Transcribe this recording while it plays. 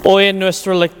Hoy en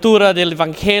nuestra lectura del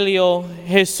Evangelio,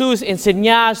 Jesús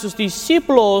enseña a sus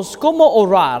discípulos cómo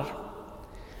orar.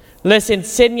 Les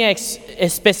enseña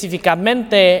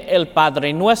específicamente el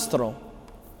Padre Nuestro.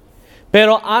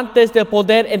 Pero antes de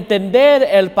poder entender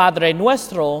el Padre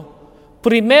Nuestro,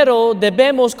 primero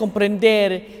debemos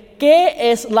comprender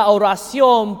qué es la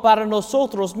oración para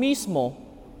nosotros mismos.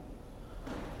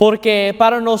 Porque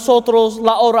para nosotros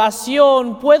la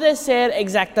oración puede ser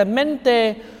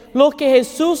exactamente lo que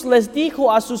Jesús les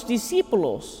dijo a sus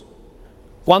discípulos.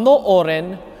 Cuando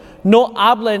oren, no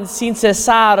hablen sin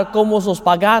cesar como los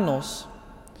paganos.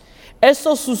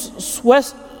 Esto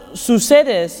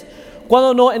sucede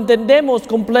cuando no entendemos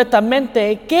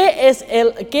completamente qué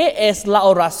es la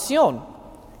oración.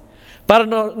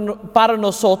 Para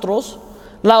nosotros,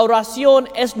 la oración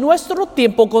es nuestro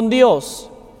tiempo con Dios.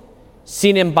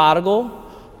 Sin embargo,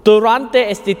 durante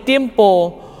este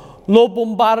tiempo lo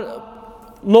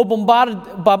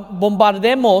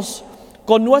bombardemos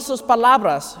con nuestras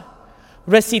palabras,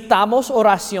 recitamos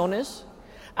oraciones,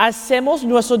 hacemos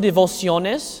nuestras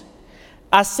devociones,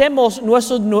 hacemos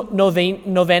nuestras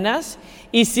novenas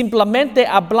y simplemente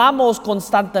hablamos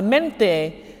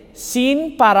constantemente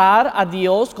sin parar a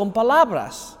Dios con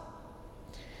palabras.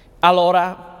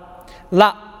 Ahora,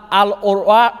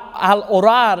 al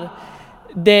orar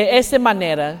de esa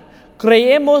manera,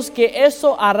 creemos que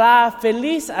eso hará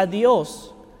feliz a Dios.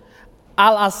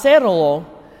 Al hacerlo,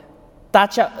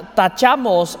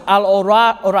 tachamos a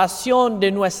la oración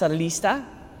de nuestra lista.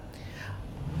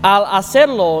 Al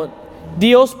hacerlo,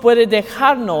 Dios puede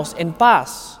dejarnos en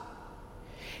paz.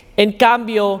 En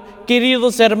cambio,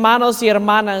 queridos hermanos y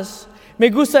hermanas, me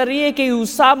gustaría que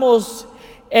usamos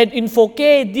el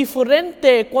enfoque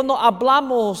diferente cuando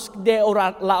hablamos de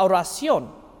la oración.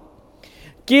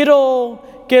 Quiero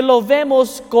que lo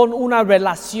vemos con una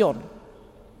relación.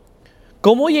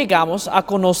 ¿Cómo llegamos a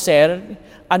conocer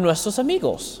a nuestros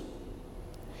amigos?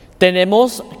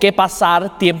 Tenemos que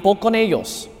pasar tiempo con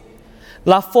ellos.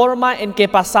 La forma en que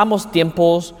pasamos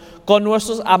tiempos con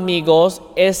nuestros amigos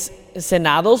es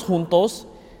cenados juntos,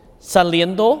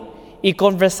 saliendo y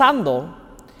conversando.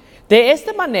 De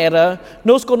esta manera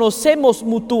nos conocemos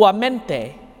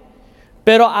mutuamente,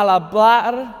 pero al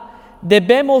hablar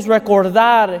debemos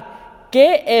recordar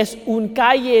que es un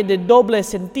calle de doble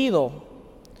sentido.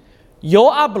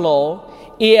 Yo hablo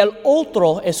y el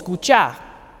otro escucha.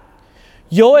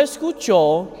 Yo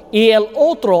escucho y el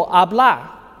otro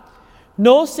habla.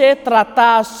 No se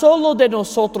trata solo de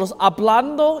nosotros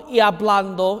hablando y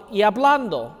hablando y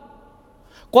hablando.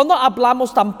 Cuando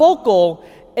hablamos tampoco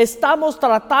estamos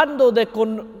tratando de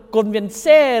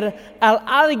convencer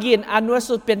a alguien a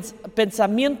nuestros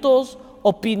pensamientos,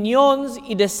 opiniones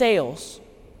y deseos.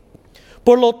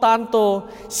 Por lo tanto,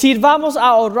 si vamos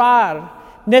a orar,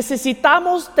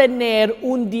 necesitamos tener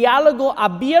un diálogo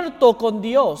abierto con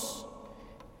Dios.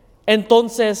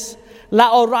 Entonces,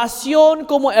 la oración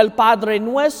como el Padre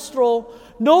Nuestro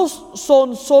no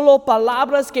son solo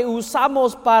palabras que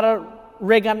usamos para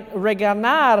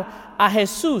regañar a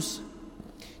Jesús,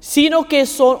 sino que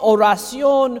son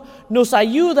oración nos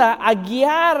ayuda a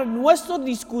guiar nuestra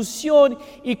discusión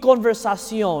y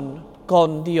conversación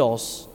con Dios.